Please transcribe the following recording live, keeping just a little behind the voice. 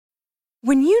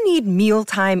When you need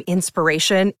mealtime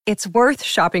inspiration, it's worth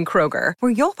shopping Kroger,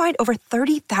 where you'll find over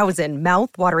 30,000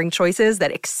 mouth-watering choices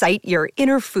that excite your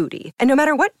inner foodie. And no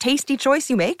matter what tasty choice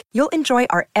you make, you'll enjoy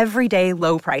our everyday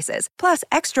low prices, plus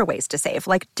extra ways to save,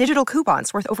 like digital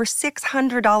coupons worth over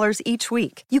 $600 each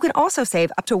week. You can also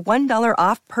save up to $1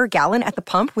 off per gallon at the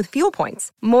pump with fuel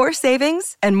points. More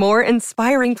savings and more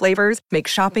inspiring flavors make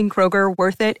shopping Kroger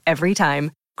worth it every time.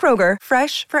 Kroger,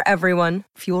 fresh for everyone.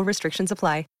 Fuel restrictions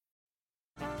apply.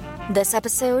 This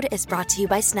episode is brought to you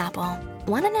by Snapple.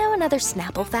 Want to know another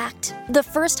Snapple fact? The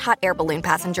first hot air balloon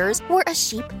passengers were a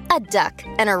sheep, a duck,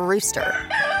 and a rooster.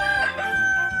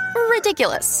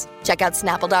 Ridiculous. Check out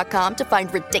Snapple.com to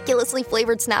find ridiculously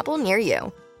flavored Snapple near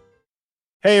you.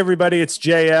 Hey, everybody, it's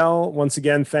JL. Once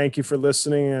again, thank you for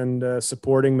listening and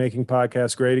supporting Making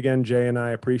Podcasts Great Again. Jay and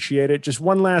I appreciate it. Just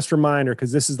one last reminder,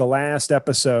 because this is the last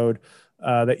episode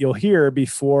that you'll hear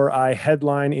before I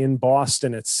headline in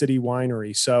Boston at City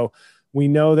Winery. So we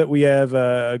know that we have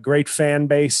a great fan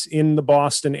base in the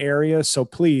Boston area. So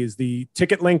please, the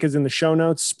ticket link is in the show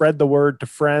notes. Spread the word to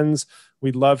friends.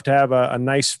 We'd love to have a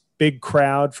nice big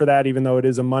crowd for that, even though it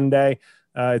is a Monday.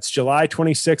 It's July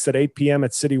 26th at 8 p.m.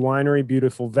 at City Winery.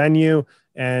 Beautiful venue.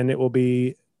 And it will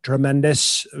be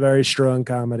tremendous, very strong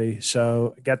comedy.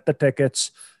 So get the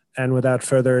tickets. And without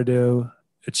further ado,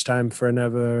 it's time for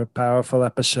another powerful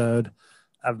episode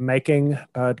of Making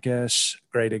Podcasts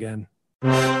Great Again.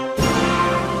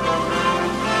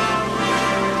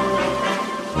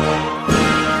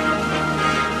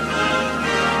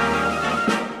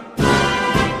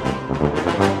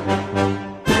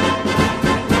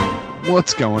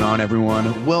 What's going on,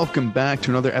 everyone? Welcome back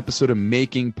to another episode of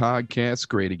Making Podcasts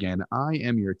Great Again. I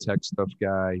am your tech stuff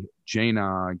guy, Jay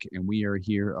Nog, and we are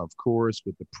here, of course,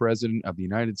 with the President of the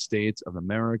United States of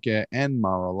America and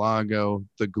Mar-a-Lago,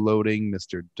 the gloating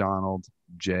Mr. Donald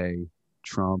J.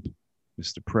 Trump.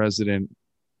 Mr. President,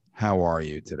 how are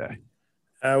you today?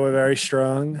 We're very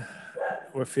strong.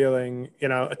 We're feeling,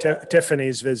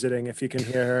 Tiffany's visiting, if you can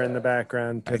hear her in the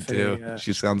background. Tiffany, I do.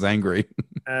 She sounds angry.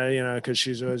 Because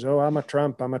she's always, I'm a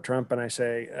Trump. And I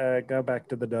say, go back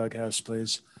to the doghouse,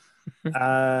 please.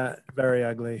 Very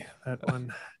ugly, that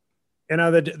one.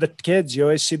 The kids, you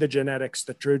always see the genetics,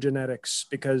 the true genetics,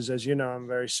 because as you know, I'm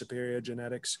very superior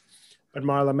genetics. But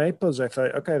Marla Maples, I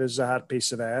thought, okay, this is a hot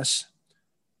piece of ass.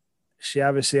 She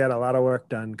obviously had a lot of work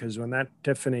done, because when that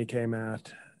Tiffany came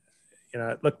out,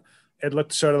 it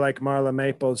looked sort of like Marla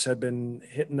Maples had been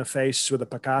hit in the face with a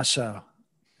Picasso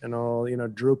and all,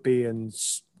 droopy and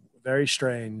very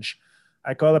strange.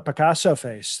 I call it Picasso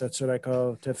face. That's what I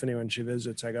call Tiffany when she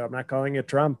visits. I go, I'm not calling you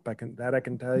Trump. I can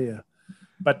tell you.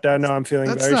 But no, I'm feeling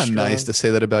very strong. That's not nice to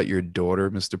say that about your daughter,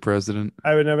 Mr. President.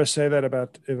 I would never say that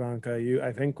about Ivanka.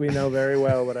 I think we know very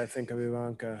well what I think of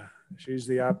Ivanka. She's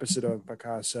the opposite of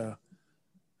Picasso.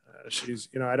 She's,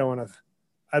 I don't want to,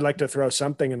 I'd like to throw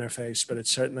something in her face, but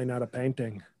it's certainly not a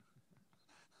painting.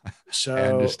 So I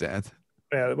understand.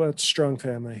 Yeah, well, it's a strong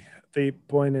family. The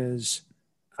point is,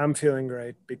 I'm feeling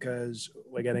great because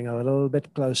we're getting a little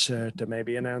bit closer to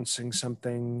maybe announcing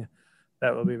something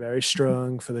that will be very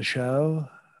strong for the show,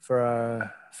 for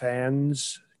our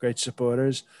fans, great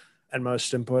supporters, and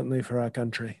most importantly, for our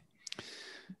country.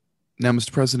 Now,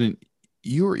 Mr. President,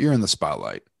 you're in the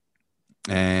spotlight,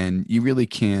 and you really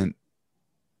can't,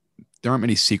 there aren't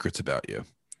many secrets about you.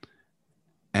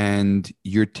 And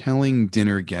you're telling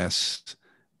dinner guests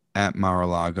at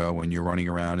Mar-a-Lago when you're running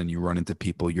around and you run into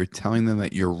people, you're telling them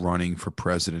that you're running for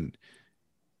president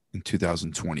in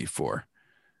 2024.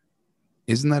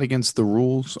 Isn't that against the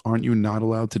rules? Aren't you not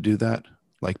allowed to do that?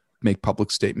 Like make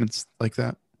public statements like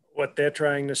that? What they're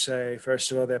trying to say,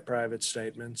 first of all, they're private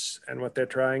statements. And what they're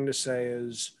trying to say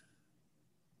is,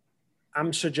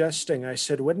 I'm suggesting, I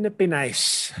said, wouldn't it be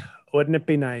nice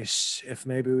if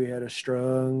maybe we had a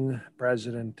strong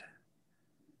president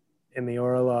in the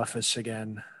Oral Office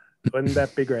again? Wouldn't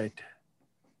that be great?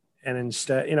 And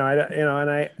instead,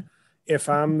 if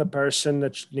I'm the person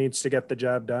that needs to get the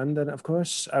job done, then of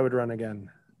course I would run again.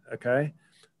 Okay.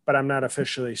 But I'm not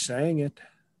officially saying it.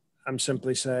 I'm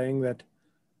simply saying that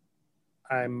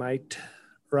I might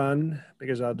run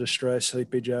because I'll destroy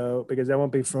Sleepy Joe, because there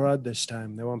won't be fraud this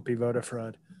time. There won't be voter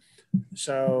fraud.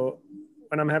 So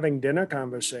when I'm having dinner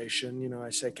conversation, I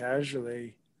say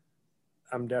casually,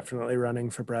 I'm definitely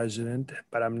running for president,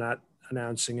 but I'm not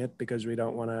announcing it because we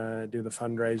don't want to do the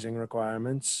fundraising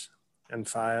requirements and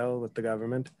file with the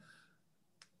government.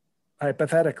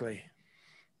 Hypothetically.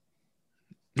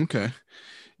 Okay.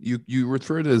 You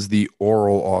refer to it as the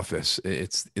Oral Office.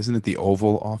 Isn't it the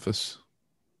Oval Office?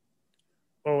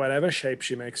 Or whatever shape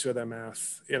she makes with her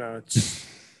mouth. It's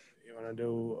you want to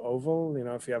do oval,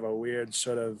 if you have a weird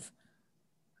sort of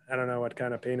I don't know what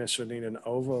kind of penis would need an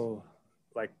oval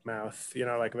like mouth,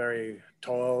 like very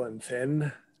tall and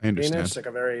thin I understand. penis,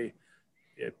 like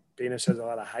penis has a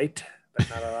lot of height, but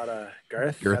not a lot of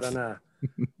girth. I don't know.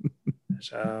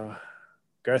 So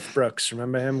Garth Brooks,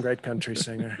 remember him? Great country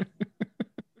singer.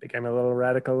 Became a little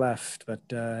radical left, but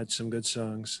had some good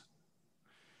songs.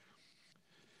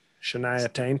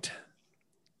 Shania Taint,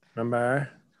 remember her?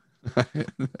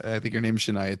 I think her name's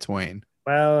Shania Twain.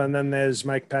 Well, and then there's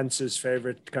Mike Pence's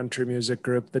favorite country music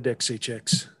group, the Dixie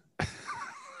Chicks.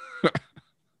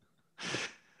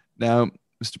 Now,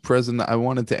 Mr. President, I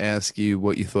wanted to ask you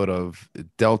what you thought of the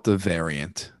Delta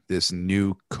variant, this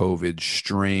new COVID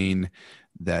strain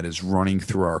that is running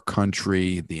through our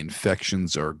country. The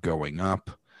infections are going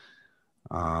up.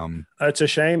 It's a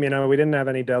shame, we didn't have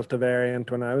any Delta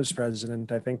variant when I was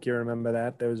president. I think you remember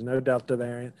that. There was no Delta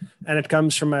variant. And it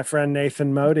comes from my friend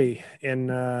Nathan Modi in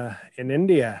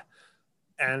India.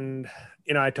 And,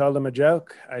 I told him a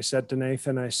joke. I said to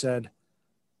Nathan,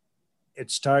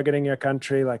 it's targeting your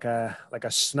country like a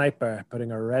sniper,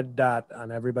 putting a red dot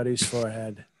on everybody's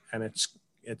forehead. And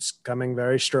it's coming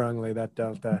very strongly, that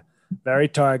Delta. Very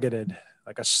targeted,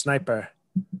 like a sniper,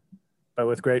 but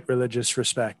with great religious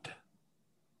respect.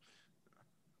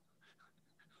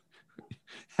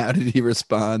 How did he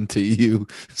respond to you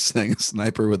saying a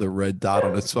sniper with a red dot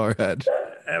on his forehead?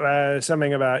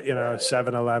 Something about,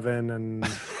 7-Eleven and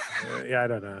I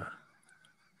don't know.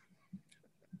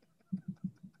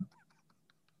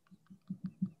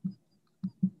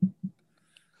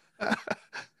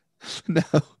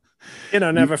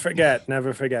 No. Never forget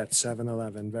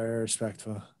 7-Eleven. Very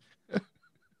respectful.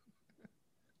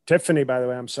 Tiffany, by the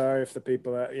way, I'm sorry if the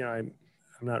people, I'm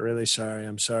not really sorry.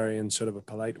 I'm sorry in sort of a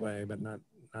polite way, but not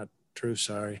true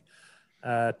sorry.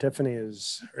 Tiffany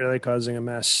is really causing a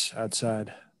mess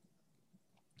outside.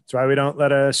 That's why we don't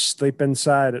let her sleep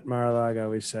inside at Mar-a-Lago.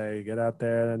 We say, get out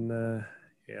there and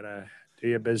do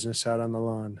your business out on the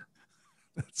lawn.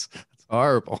 That's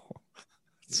horrible.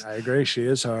 I agree. She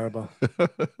is horrible.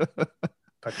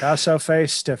 Picasso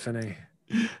face, Tiffany.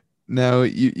 Now,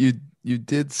 you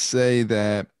did say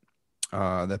that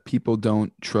that people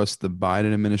don't trust the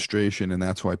Biden administration, and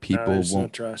that's why people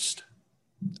won't trust.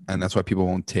 And that's why people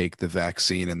won't take the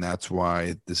vaccine, and that's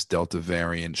why this Delta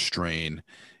variant strain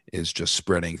is just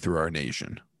spreading through our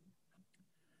nation.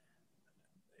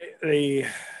 The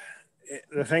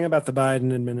thing about the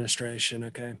Biden administration,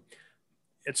 okay,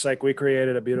 it's like we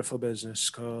created a beautiful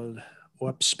business called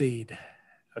Warp Speed.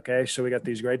 Okay, so we got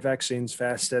these great vaccines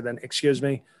faster than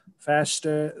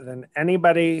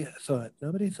anybody thought.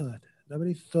 Nobody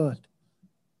thought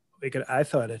we could. I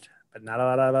thought it, but not a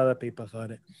lot of other people thought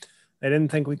it. They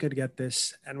didn't think we could get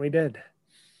this, and we did.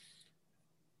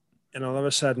 And all of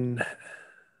a sudden,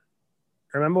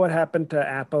 remember what happened to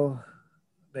Apple?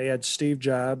 They had Steve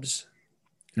Jobs.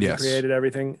 Yes. He created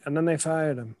everything, and then they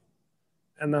fired him.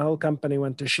 And the whole company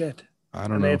went to shit. I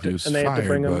don't know if he was fired,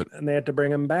 and they had to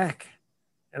bring him back.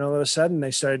 And all of a sudden, they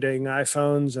started doing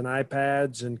iPhones and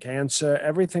iPads and cancer.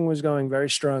 Everything was going very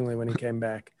strongly when he came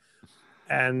back.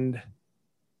 And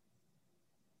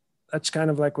that's kind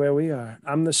of like where we are.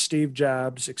 I'm the Steve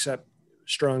Jobs, except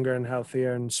stronger and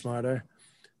healthier and smarter,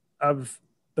 of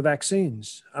the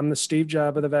vaccines. I'm the Steve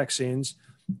Jobs of the vaccines.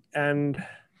 And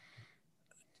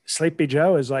Sleepy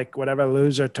Joe is like whatever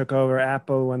loser took over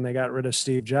Apple when they got rid of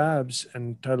Steve Jobs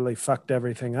and totally fucked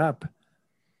everything up.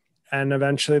 And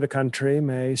eventually the country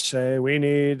may say, we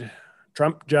need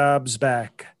Trump Jobs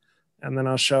back. And then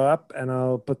I'll show up and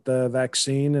I'll put the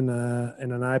vaccine in an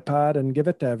iPod and give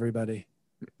it to everybody.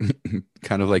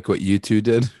 Kind of like what U2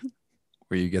 did,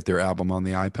 where you get their album on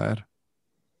the iPad.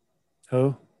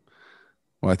 Who?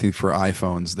 Well, I think for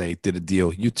iPhones, they did a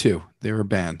deal. U2, they were a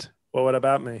band. Well, what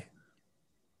about me?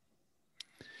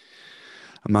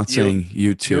 I'm not saying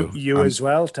U2. You as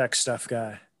well, tech stuff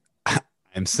guy.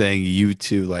 I'm saying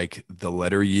U2, like the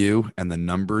letter U and the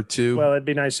number 2. Well, it'd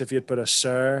be nice if you'd put a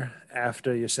sir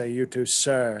after you say U2,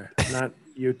 sir, not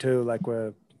U2 like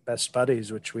we're best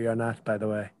buddies, which we are not, by the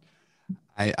way.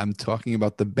 I'm talking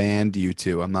about the band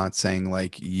U2. I'm not saying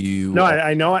like you. No,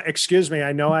 I know. Excuse me.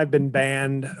 I know I've been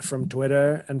banned from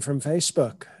Twitter and from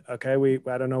Facebook. Okay.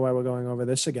 I don't know why we're going over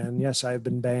this again. Yes, I've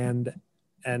been banned.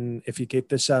 And if you keep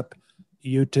this up,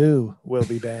 you too will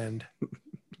be banned.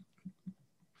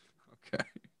 Okay.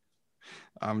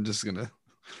 I'm just going to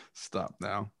stop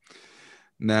now.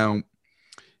 Now,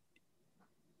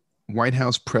 White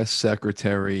House Press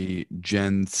Secretary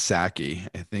Jen Psaki,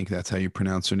 I think that's how you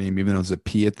pronounce her name, even though there's a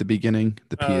P at the beginning.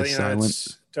 The P is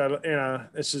silent.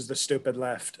 This is the stupid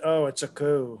left. Oh, it's a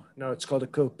coup. No, it's called a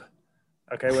coup.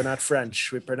 Okay, we're not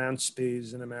French. We pronounce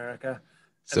P's in America.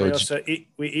 And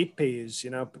we eat peas,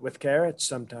 with carrots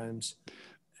sometimes.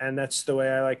 And that's the way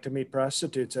I like to meet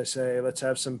prostitutes. I say, let's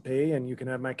have some pea and you can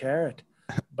have my carrot.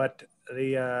 But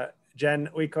Jen,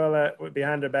 we call her,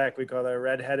 behind her back, we call her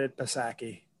redheaded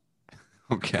Pasaki.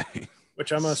 Okay.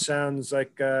 Which almost sounds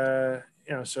like,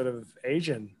 sort of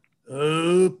Asian.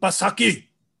 Pasaki.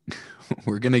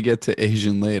 We're going to get to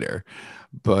Asian later.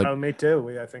 But oh, me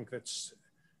too. I think that's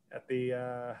at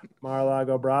the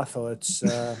Mar-a-Lago brothel. It's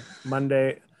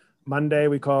Monday.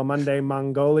 We call Monday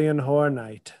Mongolian Whore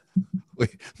Night.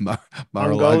 Wait,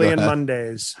 Mongolian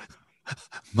Mondays.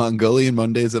 Mongolian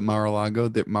Mondays at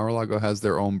Mar-a-Lago. Mar-a-Lago has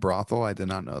their own brothel. I did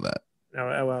not know that.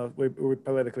 No, well, we're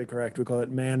politically correct. We call it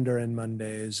Mandarin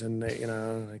Mondays, and they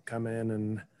come in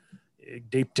and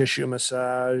deep tissue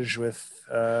massage with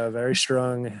a very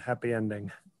strong happy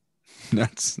ending.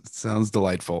 That sounds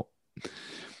delightful.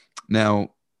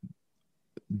 Now,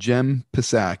 Jen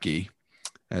Psaki,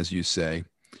 as you say,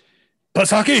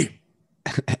 Psaki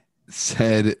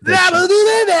said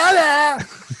that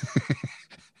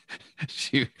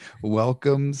she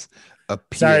welcomes a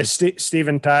Sorry,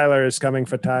 Steven Tyler is coming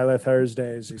for Tyler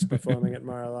Thursdays. He's performing at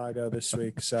Mar-a-Lago this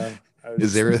week. So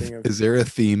is there a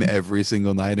theme every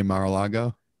single night in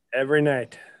Mar-a-Lago? Every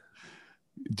night.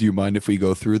 Do you mind if we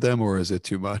go through them, or is it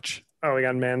too much? Oh, we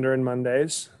got Mandarin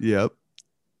Mondays. Yep.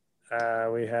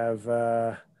 We have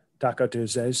Taco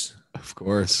Tuesdays. Of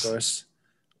course.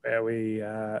 Where we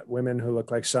women who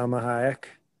look like Salma Hayek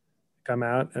come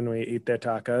out and we eat their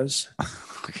tacos.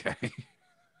 Okay.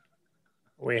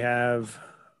 We have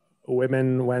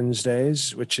Women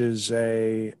Wednesdays, which is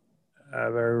a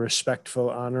very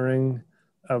respectful honoring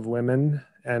of women,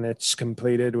 and it's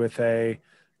completed with a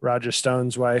Roger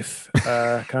Stone's wife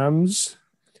comes,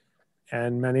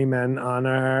 and many men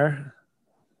honor her.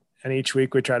 And each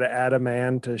week we try to add a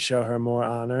man to show her more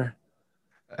honor.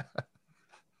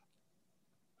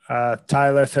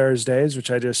 Tyler Thursdays,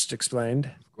 which I just explained.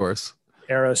 Of course.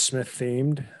 Aerosmith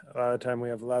themed. A lot of the time we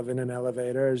have Love in an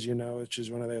Elevator, as you know, which is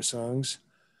one of their songs.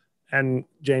 And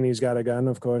Janie's Got a Gun,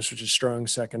 of course, which is strong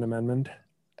Second Amendment.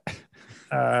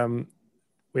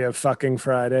 We have Fucking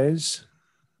Fridays,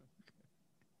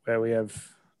 where we have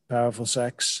powerful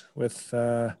sex with,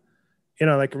 remember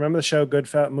the show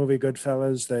movie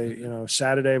Goodfellas?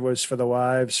 Saturday was for the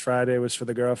wives, Friday was for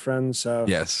the girlfriends. So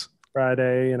yes,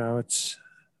 Friday, it's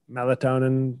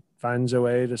melatonin finds a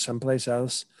way to someplace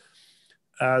else.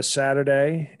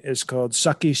 Saturday is called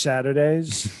Sucky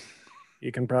Saturdays.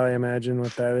 You can probably imagine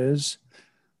what that is.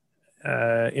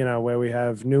 Where we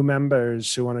have new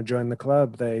members who want to join the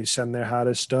club. They send their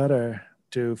hottest daughter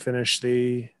to finish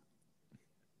the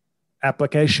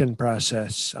application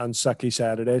process on Sucky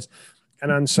Saturdays.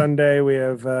 And on Sunday, we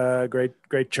have a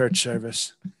great church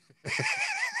service.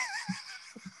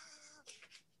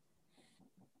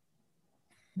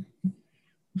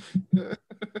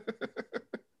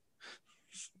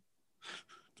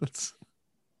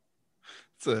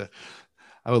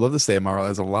 I would love to stay at Mar-a-Lago.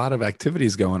 There's a lot of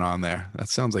activities going on there. That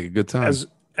sounds like a good time.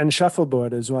 And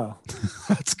shuffleboard as well.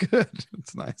 That's good.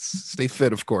 That's nice. Stay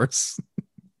fit, of course.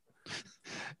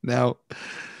 Now,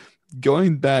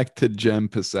 going back to Jen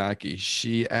Psaki,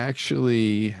 she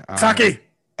actually Psaki!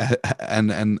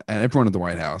 and everyone at the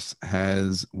White House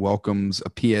welcomes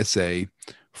a PSA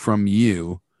from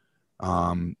you.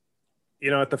 You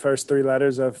know what the first three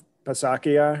letters of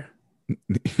Psaki are?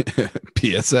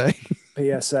 PSA.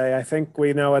 PSA. I think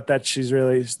we know what that she's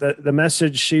really. The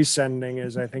message she's sending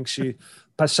is, I think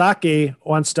Psaki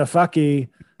wants to fucky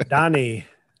Donnie.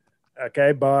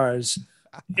 Okay, bars.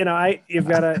 You've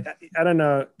got to. I don't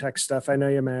know tech stuff. I know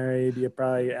you're married. You're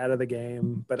probably out of the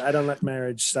game, but I don't let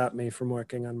marriage stop me from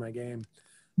working on my game.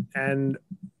 And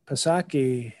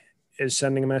Psaki is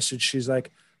sending a message. She's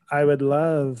like, I would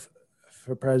love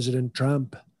for President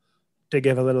Trump to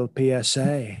give a little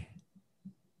PSA.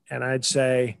 And I'd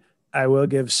say, I will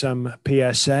give some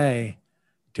PSA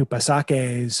to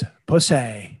Psaki's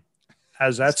pussy.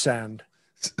 How's that sound?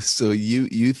 So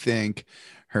you think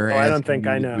her... I don't think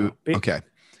I know. Okay.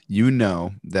 You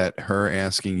know that her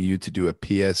asking you to do a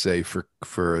PSA for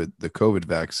the COVID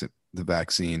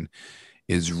vaccine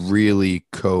is really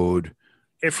code.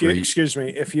 If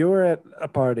you were at a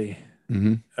party,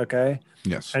 okay?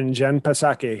 Yes. And Jen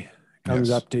Psaki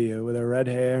comes up to you with her red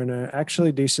hair and her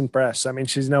actually decent breasts. I mean,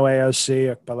 she's no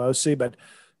AOC or Pelosi, but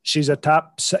she's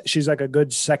like a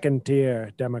good second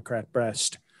tier Democrat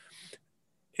breast.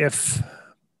 If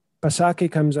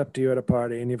Psaki comes up to you at a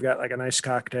party and you've got like a nice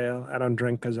cocktail, I don't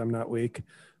drink because I'm not weak,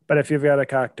 but if you've got a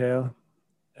cocktail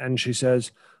and she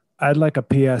says, I'd like a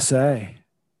PSA,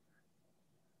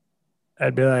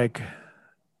 I'd be like,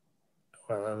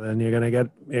 well, then you're gonna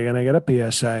get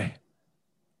a PSA.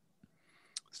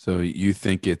 So you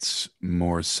think it's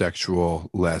more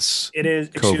sexual, less It is,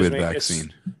 excuse COVID me,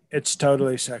 vaccine? it's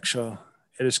totally sexual.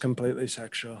 It is completely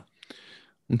sexual.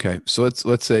 Okay, so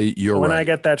let's say you're When right. I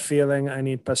get that feeling, I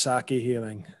need Pasaki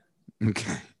healing.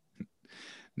 Okay.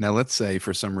 Now let's say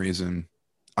for some reason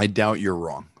I doubt you're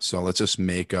wrong. So let's just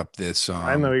make up this.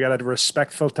 I know we got a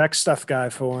respectful tech stuff guy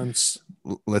for once.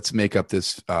 Let's make up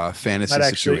this fantasy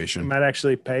situation. Might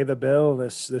actually pay the bill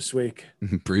this week.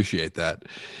 Appreciate that.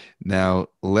 Now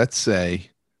let's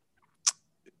say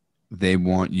they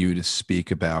want you to speak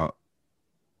about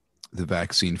the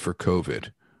vaccine for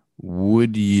COVID.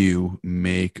 Would you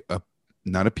make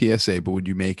not a PSA, but would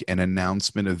you make an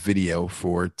announcement, of video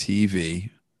for TV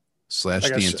 /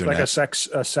 the internet? Like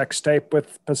a sex tape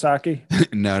with Pasaki?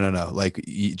 No. Like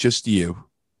just you.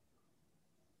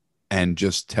 And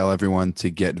just tell everyone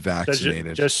to get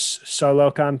vaccinated. Just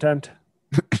solo content?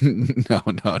 No,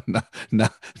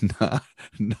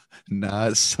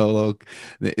 not solo.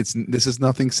 This is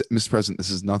nothing, Mr. President. This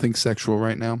is nothing sexual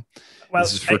right now. Well,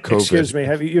 this is for COVID. Excuse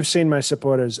me. You've seen my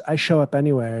supporters? I show up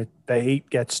anywhere. The heat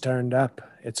gets turned up.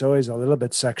 It's always a little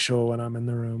bit sexual when I'm in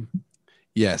the room.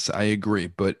 Yes, I agree.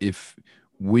 But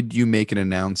would you make an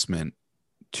announcement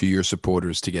to your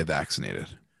supporters to get vaccinated?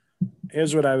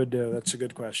 Here's what I would do. That's a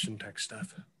good question, tech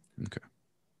stuff. Okay.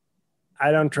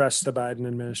 I don't trust the Biden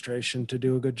administration to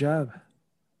do a good job.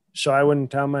 So I would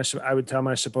tell my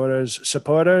supporters,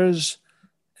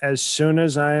 as soon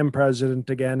as I am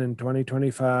president again in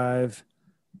 2025,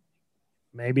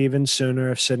 maybe even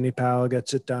sooner if Sidney Powell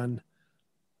gets it done,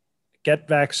 get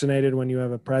vaccinated when you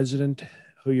have a president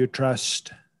who you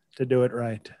trust to do it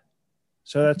right.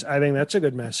 So I think that's a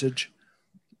good message.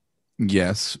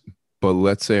 Yes, but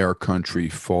let's say our country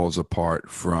falls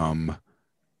apart from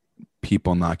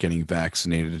people not getting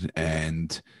vaccinated,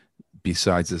 and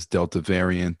besides this Delta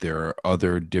variant, there are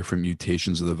other different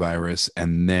mutations of the virus,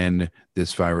 and then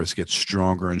this virus gets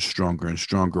stronger and stronger and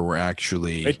stronger. We're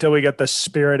actually wait till we get the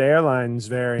Spirit Airlines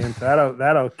variant.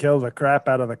 That'll kill the crap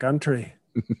out of the country.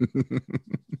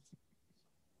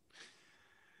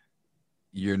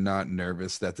 You're not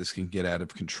nervous that this can get out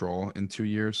of control in 2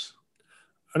 years?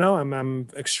 No, I'm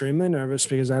extremely nervous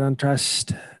because I don't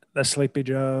trust the Sleepy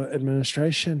Joe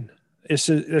administration. This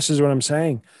is what I'm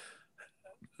saying.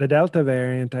 The Delta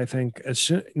variant, I think, as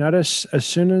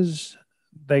soon as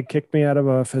they kicked me out of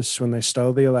office when they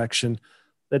stole the election,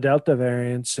 the Delta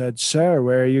variant said, "Sir,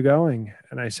 where are you going?"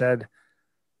 And I said,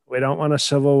 "We don't want a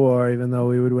civil war, even though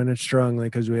we would win it strongly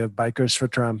because we have bikers for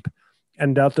Trump."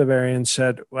 And Delta variant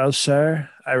said, "Well, sir,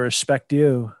 I respect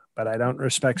you, but I don't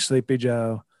respect Sleepy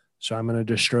Joe, so I'm going to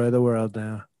destroy the world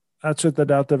now." That's what the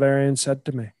Delta variant said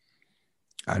to me.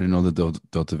 I didn't know the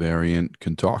Delta variant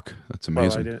can talk. That's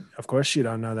amazing. Well, of course you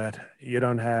don't know that. You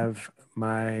don't have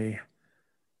my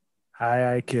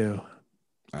high IQ.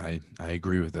 I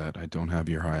agree with that. I don't have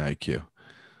your high IQ.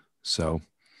 So,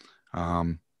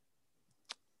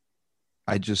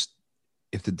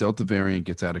 if the Delta variant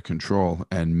gets out of control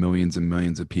and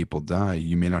millions of people die,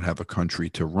 you may not have a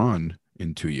country to run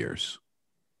in 2 years.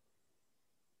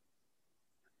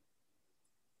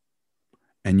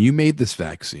 And you made this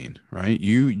vaccine, right?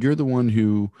 You're the one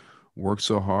who worked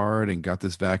so hard and got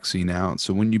this vaccine out.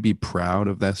 So wouldn't you be proud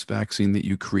of this vaccine that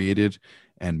you created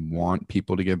and want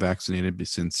people to get vaccinated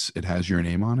since it has your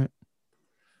name on it?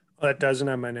 Well, it doesn't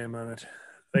have my name on it.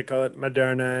 They call it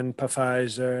Moderna and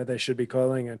Pfizer. They should be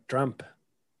calling it Trump.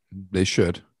 They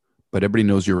should. But everybody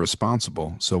knows you're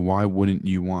responsible. So why wouldn't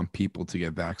you want people to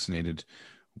get vaccinated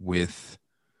with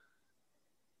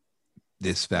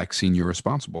this vaccine you're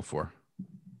responsible for?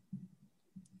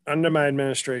 Under my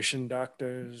administration,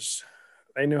 doctors,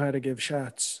 they knew how to give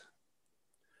shots.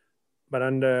 But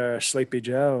under Sleepy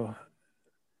Joe,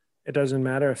 it doesn't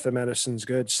matter if the medicine's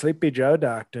good. Sleepy Joe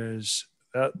doctors,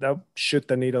 they'll shoot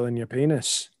the needle in your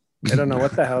penis. They don't know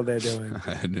what the hell they're doing.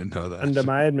 I didn't know that. Under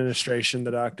my administration,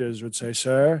 the doctors would say,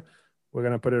 "Sir, we're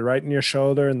going to put it right in your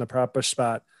shoulder in the proper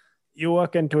spot." You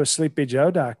walk into a Sleepy Joe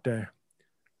doctor,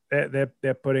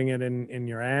 they're putting it in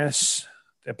your ass.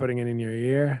 They're putting it in your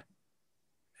ear.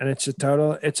 And it's a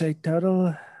total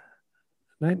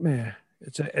nightmare.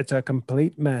 It's a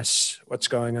complete mess what's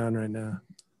going on right now.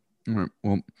 All right.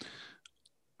 Well,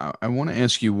 I want to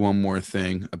ask you one more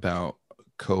thing about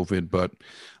COVID, but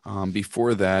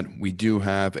before that, we do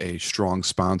have a strong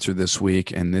sponsor this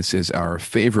week, and this is our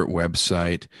favorite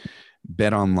website,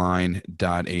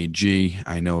 betonline.ag.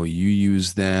 I know you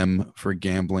use them for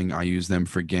gambling. I use them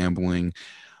for gambling.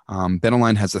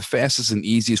 BetOnline has the fastest and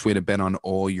easiest way to bet on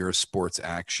all your sports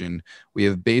action. We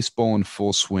have baseball in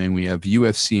full swing. We have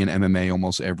UFC and MMA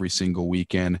almost every single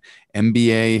weekend.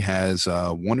 NBA has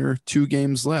 1 or 2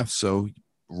 games left, so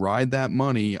ride that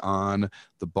money on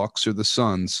the Bucks or the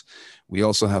Suns. We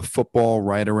also have football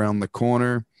right around the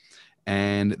corner.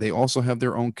 And they also have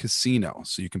their own casino.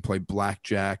 So you can play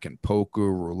blackjack and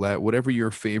poker, roulette, whatever your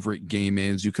favorite game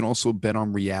is. You can also bet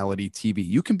on reality TV.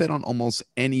 You can bet on almost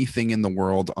anything in the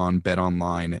world on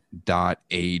betonline.ag.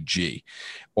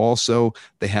 Also,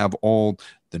 they have all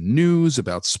the news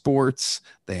about sports.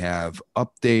 They have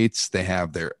updates. They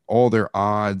have all their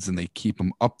odds, and they keep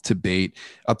them up to date.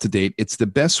 It's the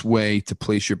best way to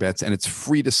place your bets, and it's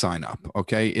free to sign up.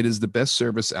 Okay, it is the best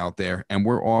service out there, and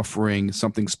we're offering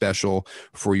something special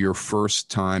for your first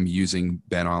time using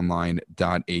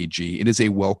betonline.ag. It is a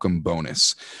welcome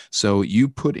bonus. So you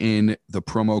put in the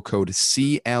promo code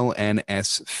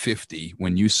CLNS50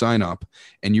 when you sign up,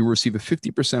 and you receive a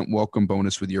 50% welcome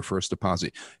bonus with your first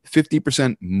deposit.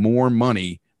 50% more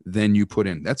money than you put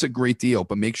in. That's a great deal,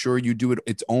 but make sure you do it.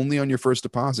 It's only on your first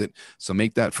deposit. So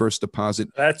make that first deposit.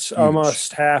 That's huge.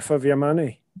 Almost half of your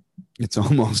money. It's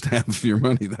almost half of your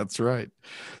money. That's right.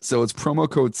 So it's promo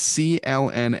code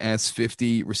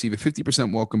CLNS50. Receive a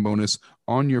 50% welcome bonus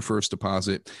on your first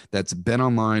deposit. That's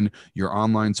BetOnline, your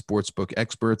online sportsbook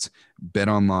experts,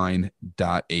 betonline.ag.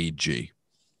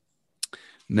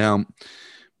 Now,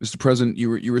 Mr. President,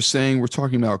 you were saying we're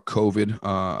talking about COVID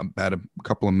about a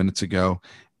couple of minutes ago,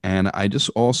 and I just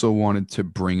also wanted to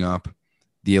bring up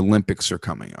the Olympics are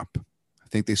coming up. I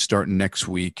think they start next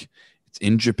week. It's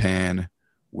in Japan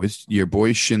with your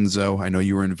boy Shinzo. I know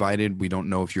you were invited. We don't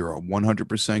know if you're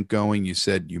 100% going. You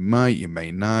said you might, you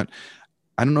may not.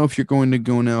 I don't know if you're going to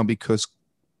go now because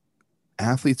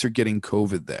athletes are getting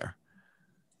COVID there.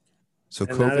 So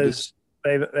and COVID is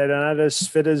they're not as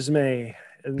fit as me.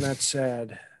 Isn't that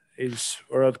sad? These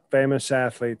world famous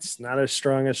athletes, not as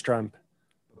strong as Trump.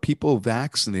 People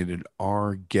vaccinated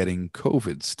are getting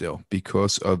COVID still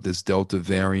because of this Delta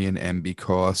variant, and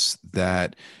because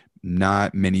that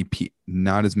not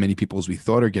as many people as we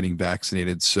thought are getting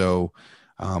vaccinated. So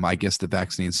I guess the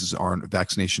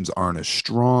vaccinations aren't as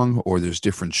strong, or there's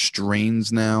different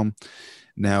strains now.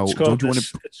 Now, it's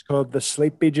called the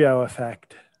Sleepy Joe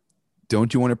effect.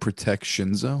 Don't you want to protect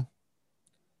Shinzo?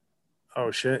 Oh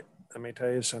shit. Let me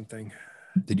tell you something.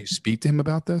 Did you speak to him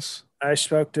about this? I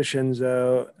spoke to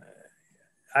Shinzo.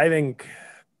 I think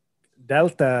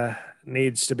Delta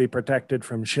needs to be protected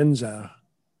from Shinzo.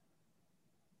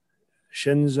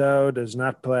 Shinzo does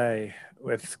not play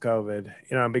with COVID,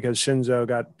 because Shinzo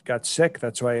got sick.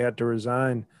 That's why he had to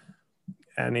resign.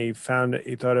 And he thought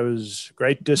it was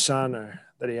great dishonor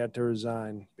that he had to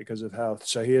resign because of health.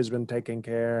 So he has been taking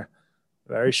care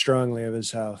very strongly of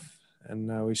his health.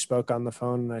 And we spoke on the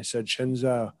phone, and I said,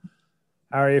 Shinzo,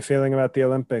 how are you feeling about the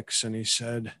Olympics? And he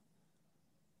said,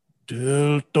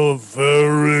 Delta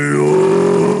variant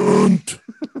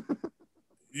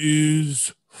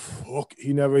is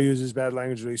he never uses bad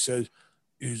language, but he says,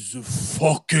 is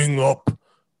fucking up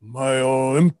my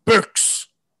Olympics.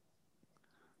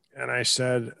 And I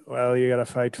said, well, you got to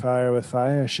fight fire with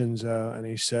fire, Shinzo. And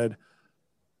he said,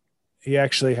 he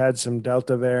actually had some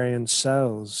Delta variant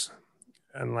cells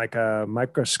and like a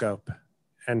microscope,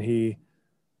 and he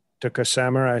took a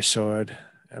samurai sword,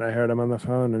 and I heard him on the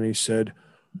phone, and he said,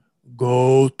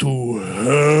 go to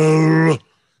hell,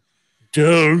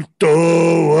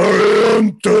 Delta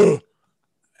variant.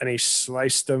 And he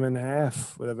sliced them in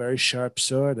half with a very sharp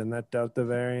sword. And that Delta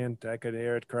variant, I could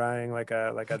hear it crying like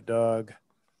a dog.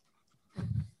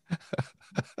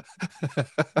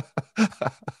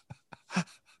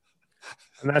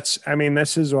 And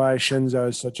this is why Shinzo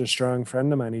is such a strong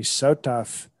friend of mine. He's so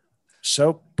tough,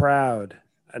 so proud,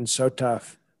 and so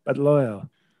tough, but loyal.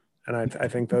 And I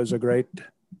think those are great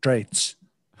traits.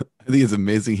 I think it's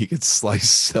amazing he could slice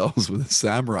cells with a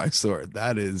samurai sword.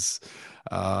 That is,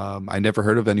 I never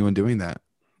heard of anyone doing that.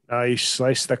 You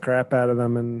sliced the crap out of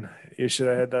them, and you should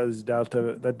have had those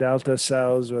Delta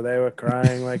cells where they were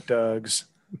crying like dogs.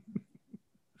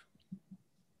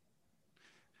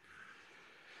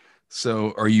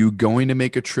 So are you going to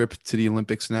make a trip to the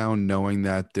Olympics now, knowing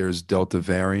that there's Delta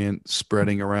variant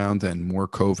spreading around and more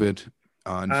COVID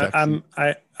infection?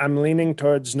 I'm leaning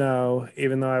towards no,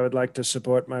 even though I would like to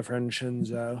support my friend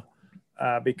Shinzo,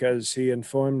 because he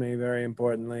informed me very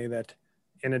importantly that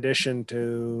in addition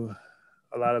to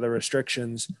a lot of the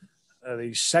restrictions,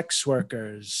 the sex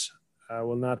workers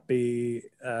will not be,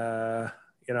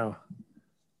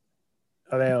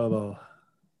 available.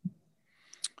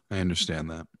 I understand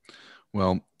that.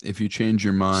 Well, if you change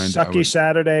your mind, Sucky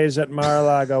Saturdays at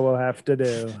Mar-a-Lago will have to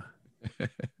do.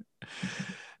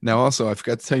 Now, also, I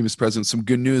forgot to tell you, Mr. President, some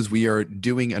good news. We are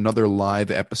doing another live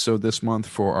episode this month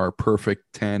for our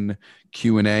Perfect 10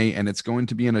 Q&A, and it's going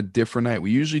to be on a different night.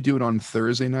 We usually do it on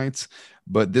Thursday nights,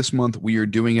 but this month we are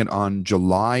doing it on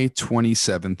July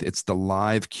 27th. It's the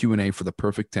live Q&A for the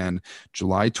Perfect 10,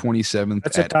 July 27th.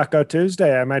 That's a Taco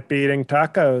Tuesday. I might be eating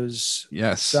tacos.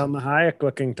 Yes. Selma Hayek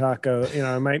looking taco. You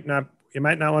know, you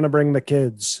might not want to bring the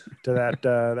kids to that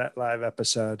that live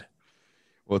episode.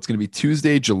 Well, it's going to be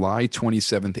Tuesday, July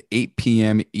 27th, 8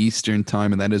 p.m. Eastern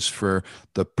time, and that is for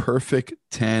the Perfect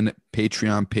 10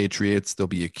 Patreon Patriots. There'll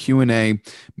be a Q&A,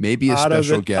 maybe a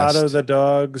special guest. Otto the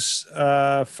dog's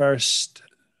first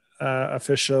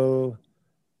official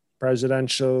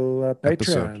presidential Patreon.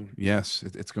 Episode. Yes,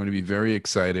 it's going to be very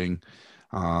exciting.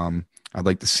 I'd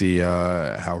like to see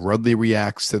how Rudley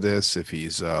reacts to this, if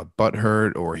he's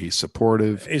butthurt or he's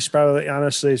supportive. He's probably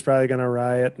going to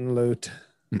riot and loot.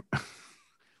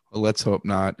 Well, let's hope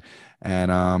not.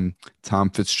 And Tom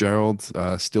Fitzgerald,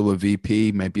 still a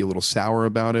VP, might be a little sour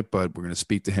about it, but we're going to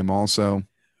speak to him also.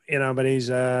 You know, but he's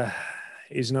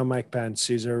no Mike Pence.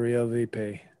 He's a real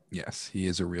VP. Yes, he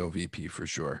is a real VP for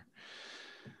sure.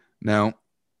 Now,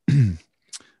 and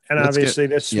obviously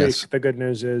this yes. week, the good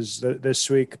news is that this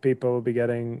week people will be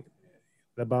getting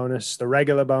the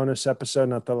regular bonus episode,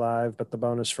 not the live, but the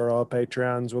bonus for all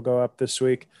Patreons will go up this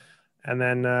week. And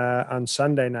then on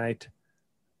Sunday night,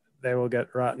 they will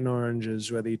get Rotten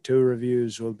Oranges, where the 2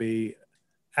 reviews will be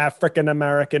African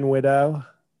American Widow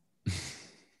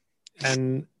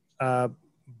and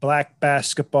Black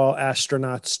Basketball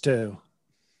Astronauts 2.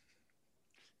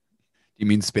 You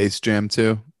mean Space Jam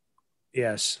 2?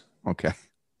 Yes. Okay.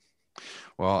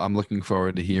 Well, I'm looking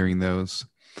forward to hearing those.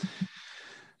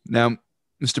 Now,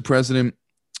 Mr. President,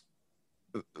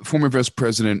 former Vice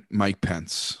President Mike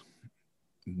Pence,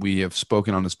 we have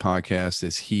spoken on this podcast.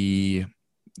 Is he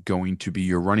going to be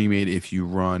your running mate if you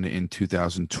run in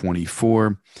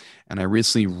 2024? And I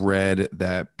recently read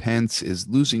that Pence is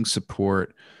losing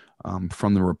support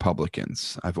from the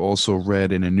Republicans. I've also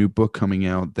read in a new book coming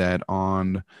out that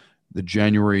on the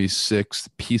January 6th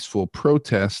peaceful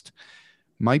protest,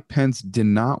 Mike Pence did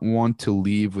not want to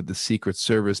leave with the Secret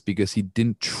Service because he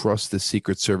didn't trust the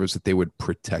Secret Service that they would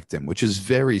protect him, which is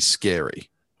very scary.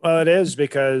 Well, it is,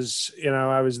 because, you know,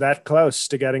 I was that close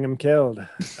to getting him killed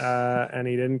and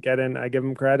he didn't get in. I give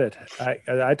him credit.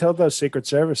 I told those Secret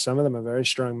Service, some of them are very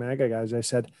strong MAGA guys. I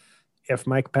said, if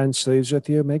Mike Pence leaves with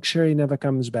you, make sure he never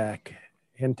comes back.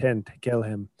 Hint, hint, kill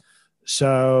him.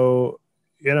 So,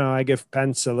 you know, I give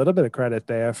Pence a little bit of credit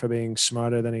there for being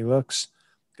smarter than he looks,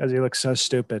 because he looks so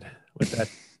stupid with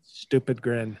that stupid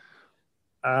grin.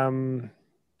 Well,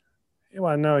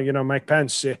 no, you know, Mike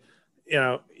Pence, you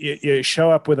know, you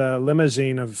show up with a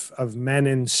limousine of men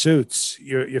in suits.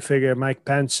 You figure Mike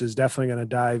Pence is definitely going to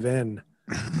dive in.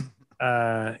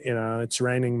 You know, it's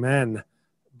raining men,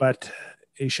 but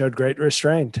he showed great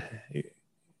restraint.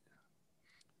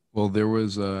 Well, there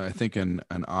was, I think, an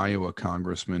Iowa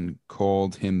congressman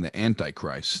called him the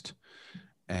Antichrist,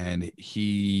 and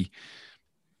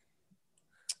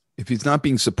if he's not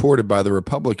being supported by the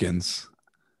Republicans,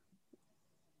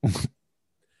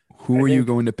 who are you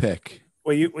going to pick?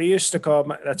 Well, we used to call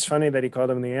him, that's funny that he called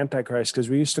him the Antichrist, because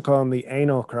we used to call him the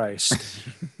Anal Christ.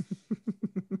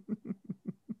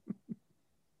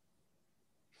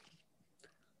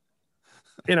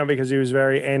 You know, because he was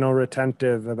very anal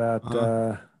retentive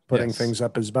about putting things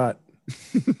up his butt.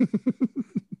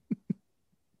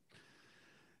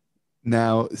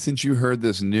 Now, since you heard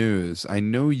this news, I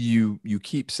know you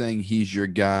keep saying he's your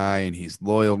guy and he's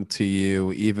loyal to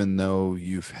you, even though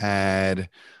you've had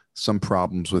some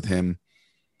problems with him.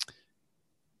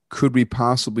 Could we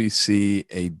possibly see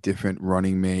a different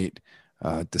running mate?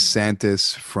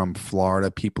 DeSantis from Florida,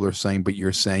 people are saying, but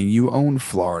you're saying you own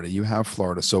Florida, you have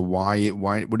Florida. So why,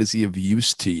 what is he of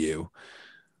use to you?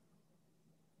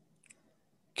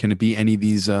 Can it be any of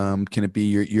these, can it be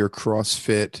your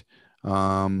CrossFit,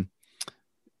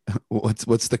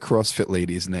 what's the CrossFit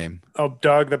lady's name? Oh,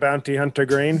 Dog the Bounty Hunter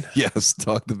Green. Yes,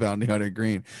 Dog the Bounty Hunter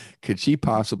Green. Could she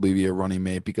possibly be a running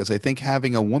mate? Because I think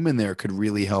having a woman there could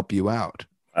really help you out.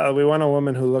 We want a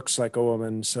woman who looks like a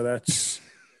woman, so that's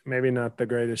maybe not the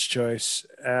greatest choice.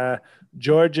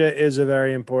 Georgia is a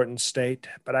very important state,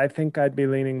 but I think I'd be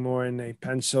leaning more in a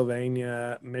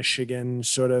Pennsylvania, Michigan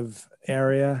sort of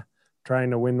area,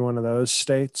 trying to win one of those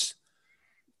states.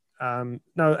 No,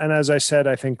 and as I said,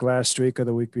 I think last week or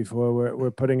the week before,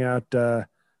 we're putting out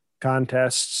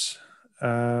contests,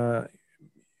 beauty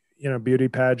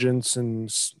pageants and,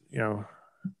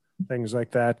 things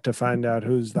like that to find out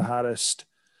who's the hottest,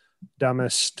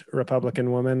 dumbest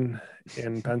Republican woman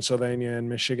in Pennsylvania and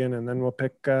Michigan, and then we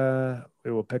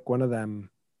will pick one of them.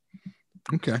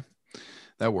 Okay,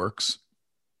 that works.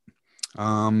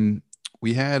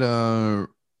 We had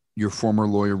your former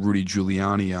lawyer Rudy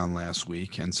Giuliani on last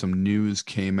week, and some news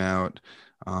came out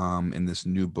in this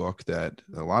new book that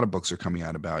a lot of books are coming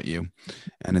out about you,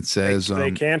 and it says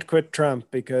They can't quit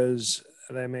Trump because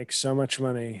they make so much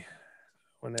money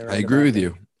when they write I agree with me.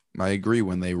 you. I agree.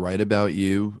 When they write about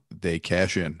you, they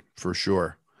cash in for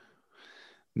sure.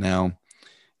 Now, it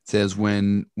says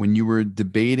when you were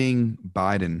debating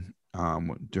Biden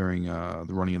during the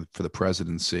running for the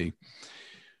presidency,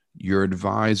 your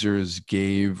advisors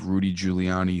gave Rudy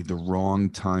Giuliani the wrong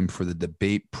time for the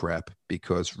debate prep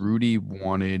because Rudy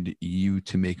wanted you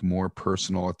to make more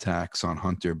personal attacks on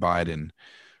Hunter Biden,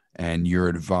 and your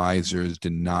advisors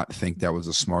did not think that was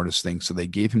the smartest thing, so they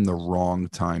gave him the wrong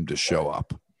time to show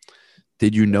up.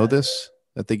 Did you know this,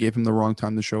 that they gave him the wrong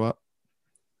time to show up?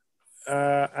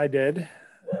 I did,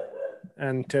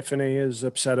 and Tiffany is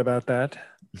upset about that.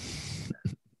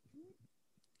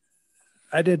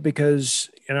 I did because,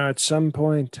 at some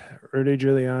point, Rudy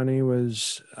Giuliani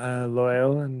was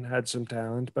loyal and had some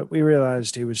talent, but we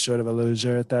realized he was sort of a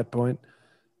loser at that point.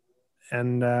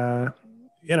 And,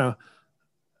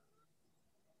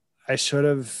 I sort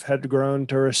of had grown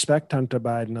to respect Hunter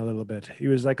Biden a little bit. He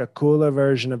was like a cooler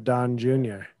version of Don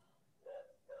Jr.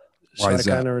 So Why is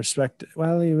I that? kind of respect it.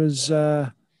 Well, he was,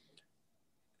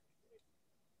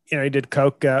 he did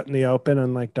coke out in the open,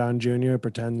 unlike Don Jr.,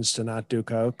 pretends to not do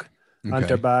coke. Okay.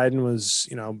 Hunter Biden was,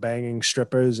 banging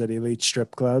strippers at elite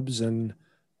strip clubs, and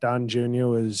Don Jr.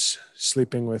 was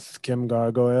sleeping with Kim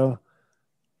Gargoyle.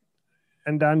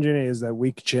 And Don Jr. is that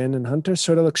weak chin, and Hunter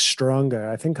sort of looks stronger.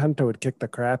 I think Hunter would kick the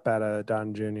crap out of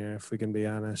Don Jr., if we can be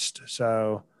honest.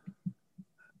 So,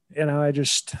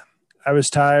 I was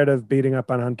tired of beating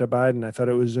up on Hunter Biden. I thought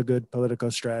it was a good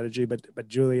political strategy, but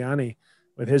Giuliani,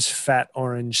 with his fat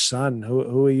orange son,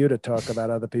 who are you to talk about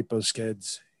other people's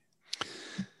kids?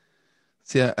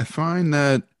 See, I find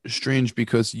that strange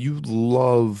because you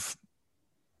love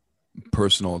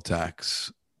personal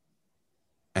attacks,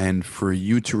 and for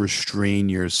you to restrain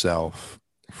yourself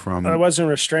from... Well, it wasn't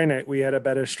restraining. We had a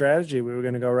better strategy. We were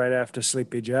going to go right after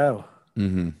Sleepy Joe.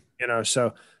 Mm-hmm.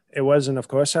 So it wasn't, of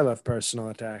course, I love personal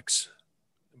attacks,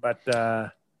 but,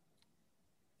 I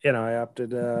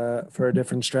opted for a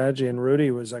different strategy, and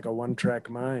Rudy was like a one-track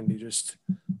mind. He just,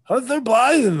 Hunter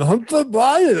Biden.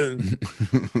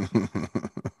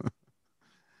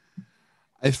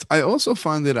 I also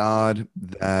find it odd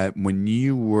that when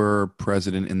you were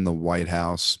president in the White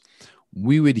House,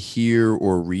 we would hear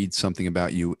or read something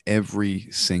about you every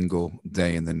single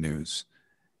day in the news.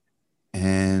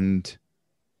 And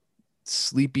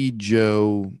Sleepy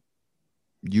Joe,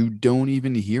 you don't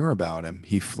even hear about him.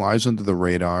 He flies under the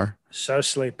radar. So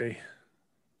sleepy.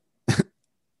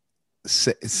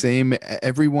 Same,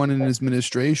 everyone in his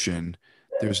administration.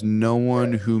 There's no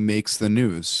one who makes the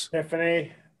news.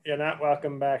 Tiffany, you're not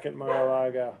welcome back at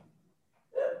Mar-a-Lago.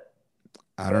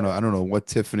 I don't know what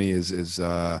Tiffany is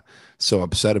so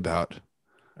upset about.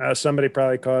 Somebody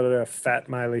probably called it a fat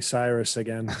Miley Cyrus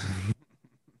again.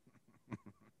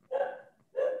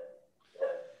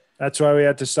 That's why we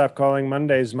had to stop calling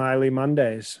Mondays Miley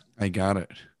Mondays. I got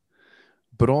it.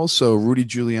 But also, Rudy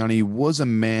Giuliani was a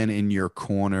man in your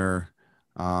corner,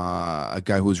 a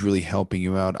guy who was really helping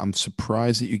you out. I'm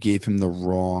surprised that you gave him the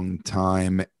wrong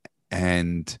time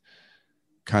and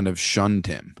kind of shunned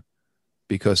him,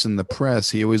 because in the press,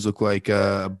 he always looked like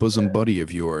a bosom buddy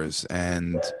of yours,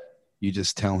 and you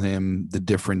just tell him the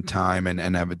different time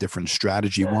and have a different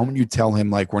strategy. Why won't you tell him,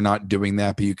 like, we're not doing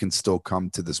that, but you can still come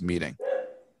to this meeting?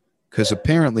 Because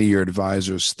apparently your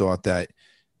advisors thought that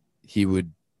he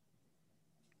would,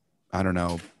 I don't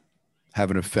know,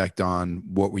 have an effect on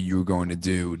what you were going to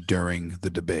do during the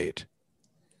debate.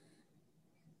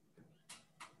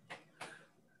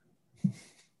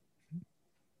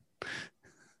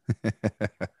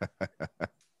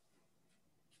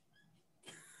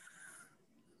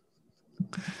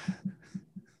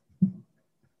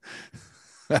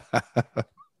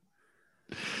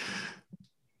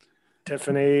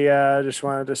 Tiffany just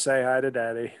wanted to say hi to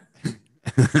Daddy.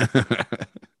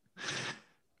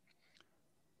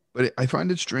 But I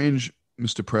find it strange,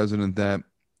 Mr. President, that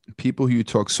people who you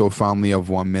talk so fondly of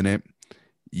 1 minute,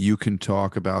 you can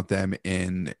talk about them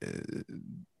in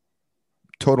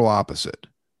total opposite.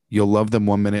 You'll love them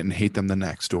 1 minute and hate them the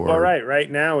next. Or all right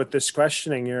now with this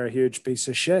questioning, you're a huge piece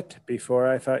of shit. Before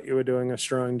I thought you were doing a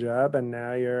strong job, and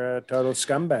now you're a total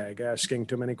scumbag asking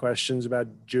too many questions about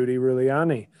Judy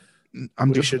Giuliani.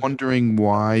 I'm just wondering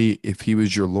why, if he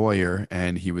was your lawyer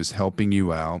and he was helping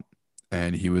you out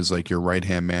and he was like your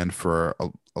right-hand man for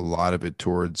a lot of it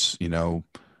towards,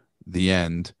 the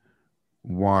end,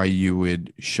 why you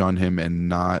would shun him and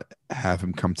not have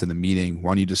him come to the meeting.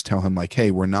 Why don't you just tell him like,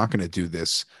 hey, we're not going to do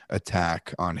this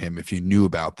attack on him if you knew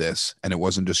about this and it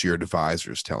wasn't just your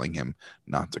advisors telling him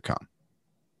not to come.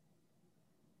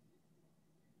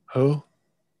 Who?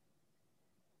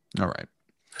 All right.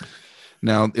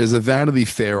 Now, there's a Vanity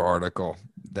Fair article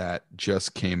that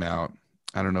just came out.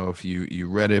 I don't know if you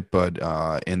read it, but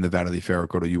in the Vanity Fair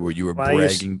article, you were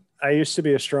bragging. I used to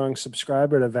be a strong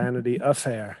subscriber to Vanity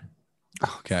Affair.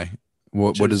 Okay.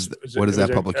 What is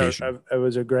that publication? It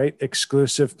was a great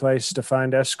exclusive place to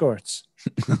find escorts.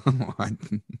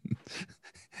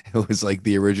 It was like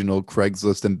the original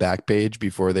Craigslist and Backpage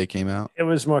before they came out. It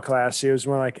was more classy. It was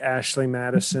more like Ashley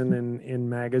Madison in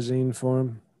magazine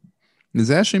form. Does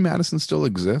Ashley Madison still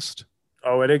exist?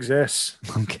 Oh, it exists.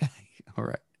 Okay. All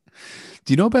right.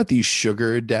 Do you know about these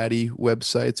sugar daddy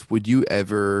websites? Would you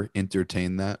ever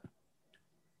entertain that?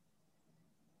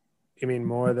 You mean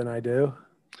more than I do?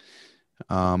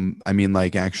 I mean,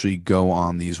 like actually go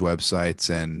on these websites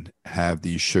and have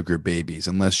these sugar babies,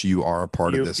 unless you are a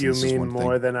part of this. You mean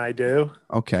more than I do?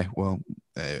 Okay. Well,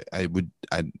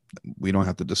 we don't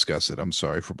have to discuss it. I'm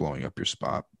sorry for blowing up your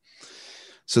spot.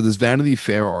 So this Vanity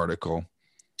Fair article,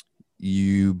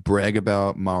 you brag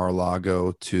about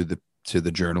Mar-a-Lago to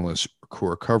the journalists who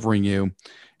are covering you.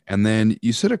 And then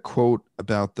you said a quote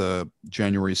about the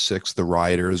January 6th, the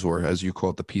rioters, or as you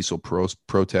call it, the peaceful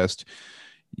protest.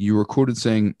 You were quoted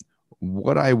saying,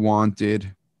 "What I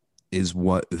wanted is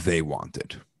what they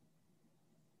wanted."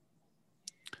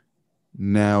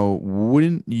 Now,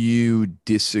 wouldn't you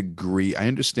disagree? I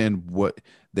understand what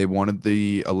they wanted,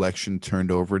 the election turned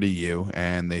over to you,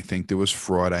 and they think there was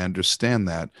fraud. I understand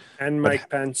that. And Mike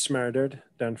Pence murdered.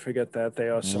 Don't forget that. They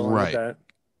also wanted that.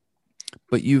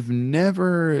 But you've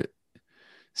never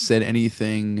said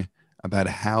anything about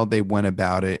how they went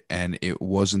about it, and it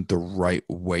wasn't the right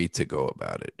way to go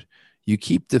about it. You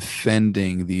keep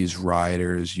defending these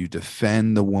rioters. You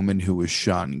defend the woman who was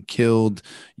shot and killed.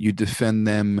 You defend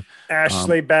them.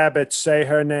 Ashley Babbitt, say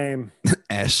her name.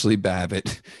 Ashley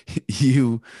Babbitt.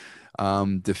 You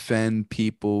defend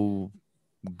people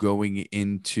going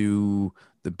into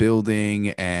the building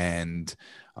and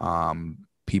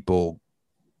people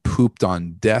pooped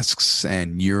on desks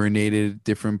and urinated at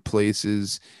different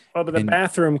places. Oh, but the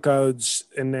bathroom codes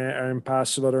in there are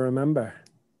impossible to remember.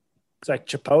 It's like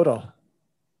Chipotle.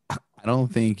 I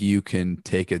don't think you can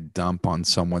take a dump on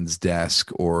someone's desk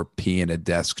or pee in a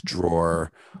desk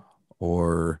drawer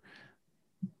or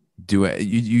do it.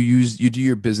 You do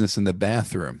your business in the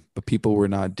bathroom, but people were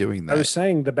not doing that. I was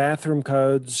saying the bathroom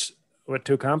codes were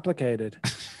too complicated.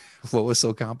 What was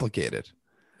so complicated?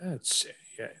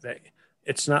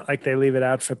 It's not like they leave it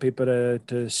out for people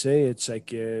to see. It's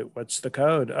like, what's the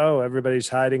code? Oh, everybody's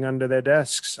hiding under their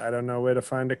desks. I don't know where to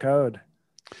find a code.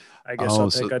 I guess I'll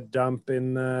take a dump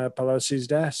in Pelosi's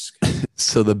desk.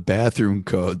 So the bathroom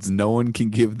codes, no one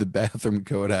can give the bathroom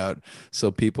code out.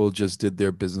 So people just did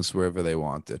their business wherever they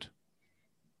wanted.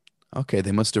 Okay,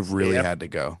 they must have really had to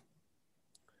go.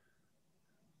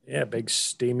 Yeah, big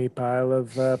steamy pile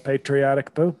of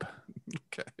patriotic poop.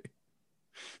 Okay,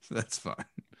 that's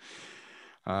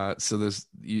fine. So there's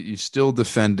you're still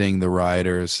defending the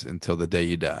rioters until the day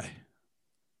you die.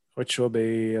 Which will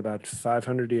be about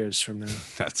 500 years from now.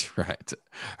 That's right.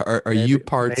 Are you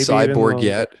part cyborg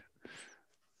yet?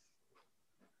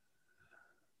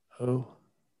 Oh.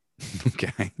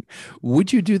 Okay.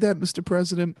 Would you do that, Mr.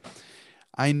 President?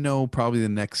 I know probably the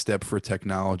next step for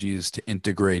technology is to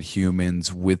integrate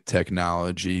humans with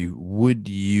technology. Would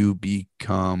you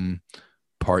become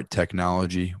part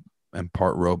technology and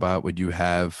part robot? Would you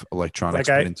have electronics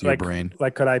put into your brain?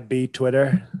 Like, could I be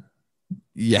Twitter?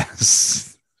 Yes.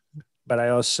 But I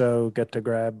also get to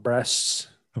grab breasts.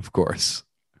 Of course.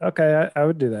 Okay, I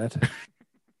would do that.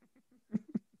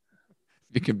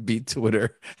 You can beat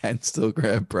Twitter and still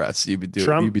grab breasts. You'd be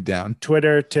down.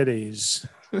 Twitter titties.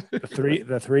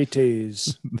 The three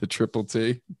T's. The triple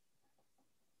T.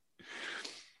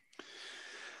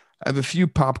 I have a few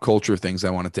pop culture things I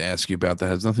wanted to ask you about that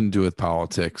has nothing to do with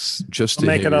politics. Just to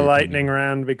make it a lightning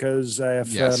round because I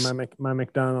have my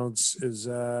McDonald's is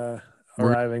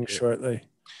arriving shortly.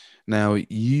 Now,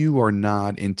 you are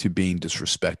not into being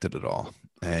disrespected at all,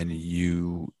 and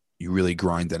you really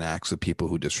grind an axe with people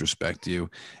who disrespect you.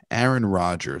 Aaron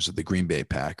Rodgers of the Green Bay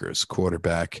Packers,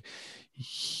 quarterback,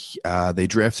 they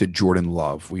drafted Jordan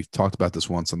Love. We've talked about this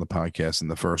once on the podcast in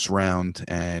the first round,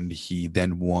 and he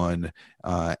then won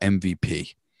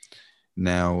MVP.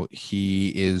 Now, he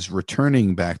is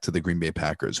returning back to the Green Bay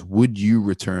Packers. Would you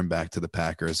return back to the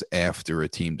Packers after a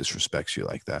team disrespects you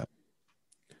like that?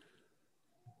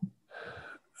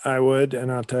 I would,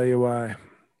 and I'll tell you why.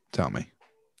 Tell me.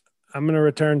 I'm going to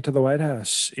return to the White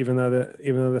House, even though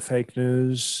the fake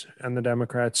news and the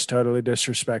Democrats totally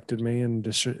disrespected me, and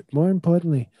more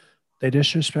importantly, they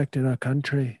disrespected our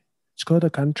country. It's called a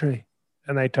country,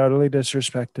 and they totally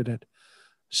disrespected it.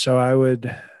 So I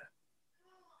would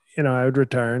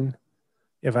return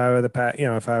if I were if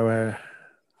I were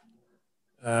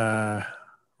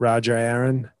Roger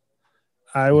Aaron.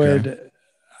 I would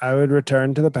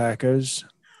return to the Packers,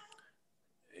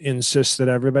 insist that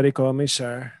everybody call me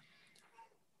sir,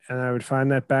 and I would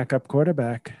find that backup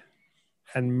quarterback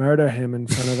and murder him in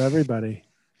front of everybody.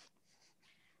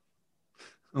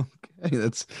 Okay,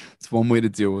 that's one way to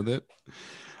deal with it.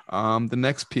 The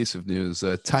next piece of news,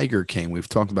 Tiger King. We've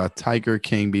talked about Tiger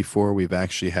King before. We've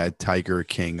actually had Tiger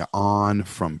King on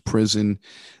from prison.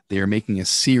 They are making a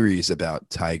series about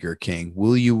Tiger King.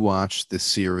 Will you watch the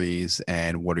series,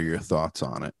 and what are your thoughts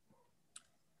on it?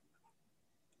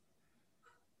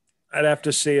 I'd have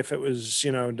to see if it was,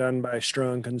 done by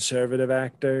strong conservative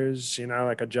actors,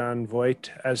 like a John Voight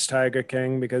as Tiger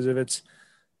King, because if it's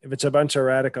a bunch of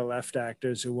radical left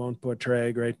actors who won't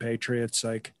portray great patriots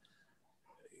like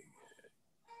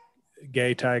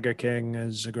gay Tiger King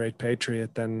as a great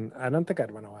patriot, then I don't think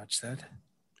I'd want to watch that.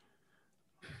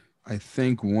 I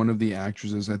think one of the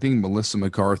actresses, I think Melissa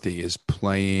McCarthy, is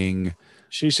playing.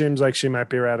 She seems like she might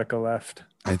be radical left.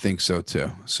 I think so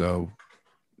too. So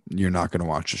you're not going to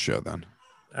watch the show then?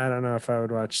 I don't know if I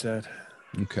would watch that.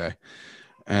 Okay.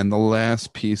 And the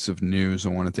last piece of news I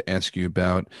wanted to ask you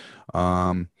about,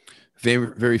 very,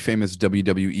 very famous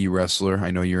WWE wrestler.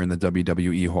 I know you're in the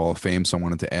WWE Hall of Fame, so I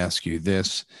wanted to ask you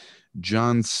this.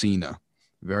 John Cena,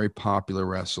 very popular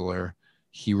wrestler.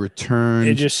 He returned.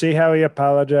 Did you see how he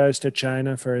apologized to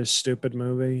China for his stupid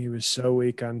movie? He was so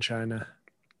weak on China.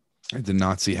 I did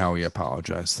not see how he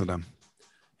apologized to them.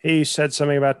 He said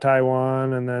something about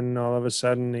Taiwan, and then all of a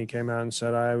sudden he came out and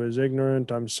said, I was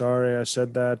ignorant. I'm sorry I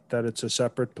said that it's a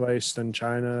separate place than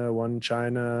China, one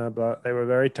China. But they were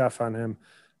very tough on him.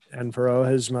 And for all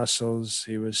his muscles,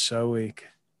 he was so weak.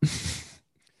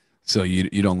 So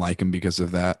you don't like him because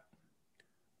of that?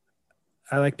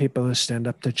 I like people who stand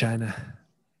up to China.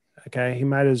 Okay, he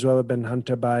might as well have been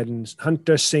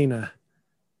Hunter Cena.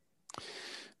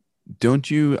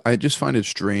 Don't you? I just find it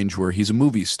strange where he's a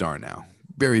movie star now.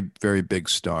 Very, very big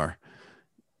star.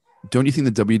 Don't you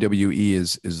think the WWE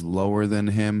is lower than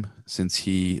him, since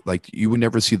you would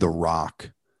never see The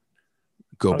Rock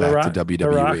go back to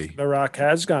WWE? The Rock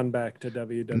has gone back to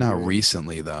WWE. Not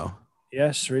recently, though.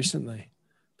 Yes, recently.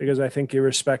 Because I think he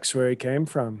respects where he came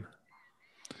from.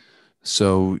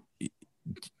 So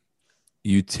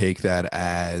you take that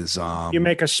as you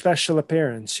make a special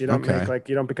appearance. You don't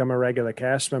you don't become a regular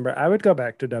cast member. I would go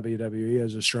back to WWE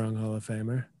as a strong Hall of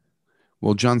Famer.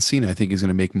 Well, John Cena, I think he's going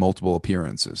to make multiple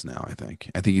appearances now. I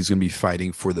think he's going to be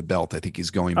fighting for the belt. I think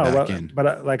he's going back in.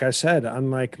 But like I said,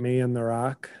 unlike me and The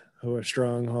Rock, who are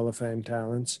strong Hall of Fame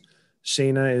talents,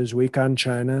 Cena is weak on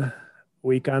China,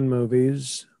 weak on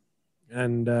movies,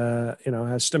 and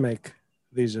has to make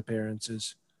these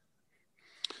appearances.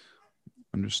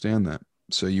 Understand that.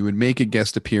 So you would make a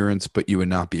guest appearance, but you would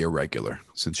not be a regular,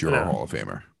 since you're a Hall of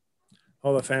Famer.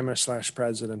 Hall of Famer /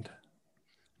 president.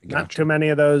 Gotcha. Not too many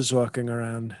of those walking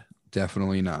around.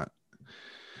 Definitely not.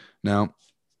 Now,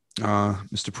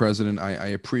 Mr. President, I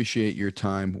appreciate your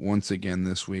time once again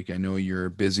this week. I know you're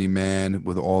a busy man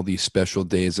with all these special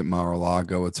days at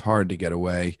Mar-a-Lago. It's hard to get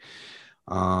away.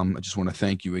 I just want to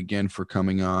thank you again for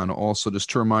coming on. Also, just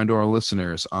to remind our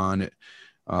listeners, on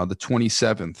the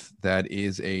 27th, that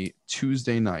is a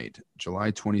Tuesday night,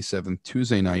 July 27th,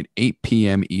 Tuesday night, 8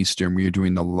 p.m. Eastern. We are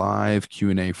doing the live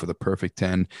Q&A for the Perfect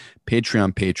 10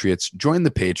 Patreon Patriots. Join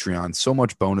the Patreon. So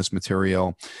much bonus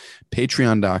material.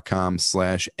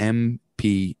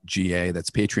 Patreon.com/MPGA. That's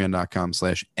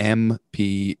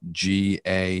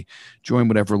patreon.com/MPGA. Join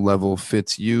whatever level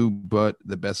fits you, but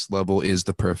the best level is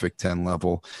the Perfect 10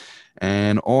 level.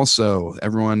 And also,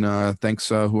 everyone, thanks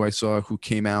who I saw who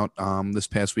came out this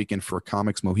past weekend for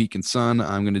Comics Mohegan Sun.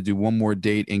 I'm going to do one more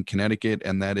date in Connecticut,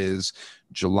 and that is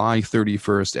July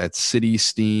 31st at City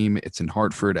Steam. It's in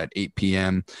Hartford at 8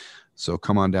 p.m. So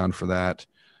come on down for that.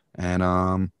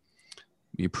 And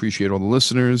we appreciate all the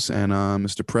listeners. And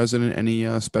Mr. President,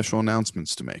 any special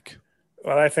announcements to make?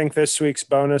 Well, I think this week's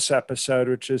bonus episode,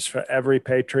 which is for every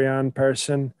Patreon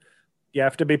person, you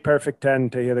have to be Perfect 10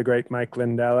 to hear the great Mike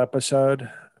Lindell episode,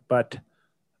 but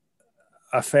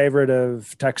a favorite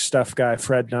of tech stuff guy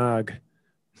Fred Nog,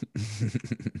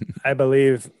 I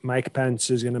believe Mike Pence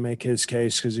is going to make his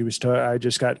case, because he was I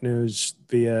just got news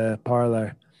via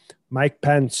Parler. Mike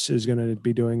Pence is going to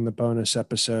be doing the bonus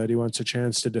episode. He wants a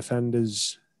chance to defend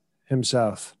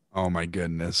himself. Oh my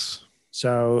goodness.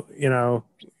 So,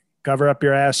 cover up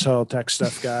your asshole, tech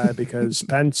stuff guy, because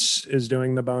Pence is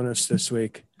doing the bonus this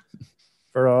week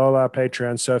for all our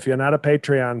Patreons. So if you're not a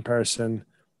Patreon person,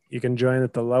 you can join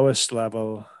at the lowest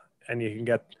level, and you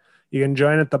can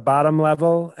join at the bottom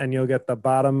level, and you'll get the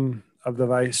bottom of the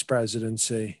vice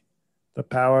presidency, the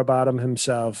power bottom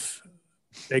himself,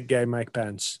 big gay Mike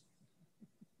Pence.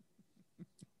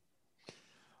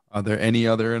 Are there any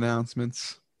other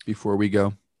announcements before we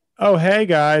go? Oh, hey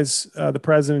guys, the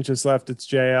president just left. It's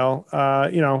JL.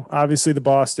 Obviously the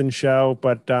Boston show,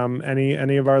 but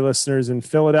any of our listeners in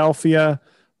Philadelphia,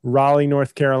 Raleigh,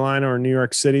 North Carolina, or New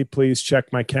York City, please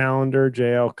check my calendar,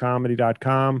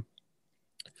 jlcomedy.com.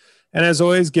 And as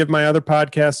always, give my other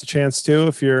podcast a chance too,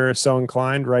 if you're so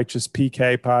inclined. Righteous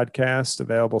PK podcast,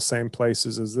 available same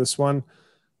places as this one.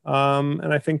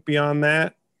 And I think beyond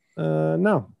that,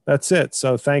 no, that's it.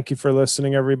 So thank you for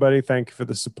listening, everybody. Thank you for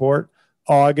the support.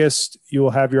 August, you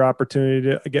will have your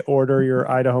opportunity to order your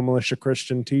Idaho Militia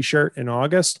Christian t-shirt in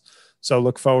August. So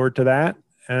look forward to that,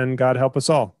 and God help us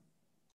all.